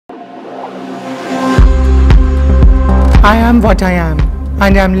I am what I am,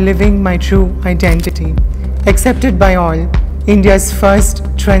 and I am living my true identity. Accepted by all, India's first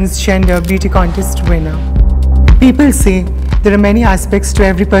transgender beauty contest winner. People say there are many aspects to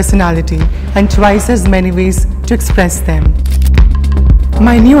every personality and twice as many ways to express them.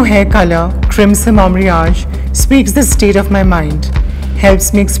 My new hair color, Crimson Ombreyage, speaks the state of my mind,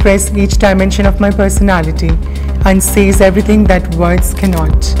 helps me express each dimension of my personality, and says everything that words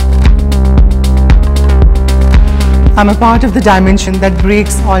cannot. I'm a part of the dimension that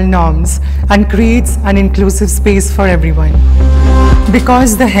breaks all norms and creates an inclusive space for everyone.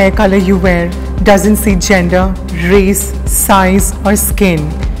 Because the hair color you wear doesn't see gender, race, size, or skin.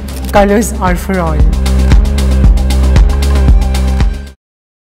 Colors are for all.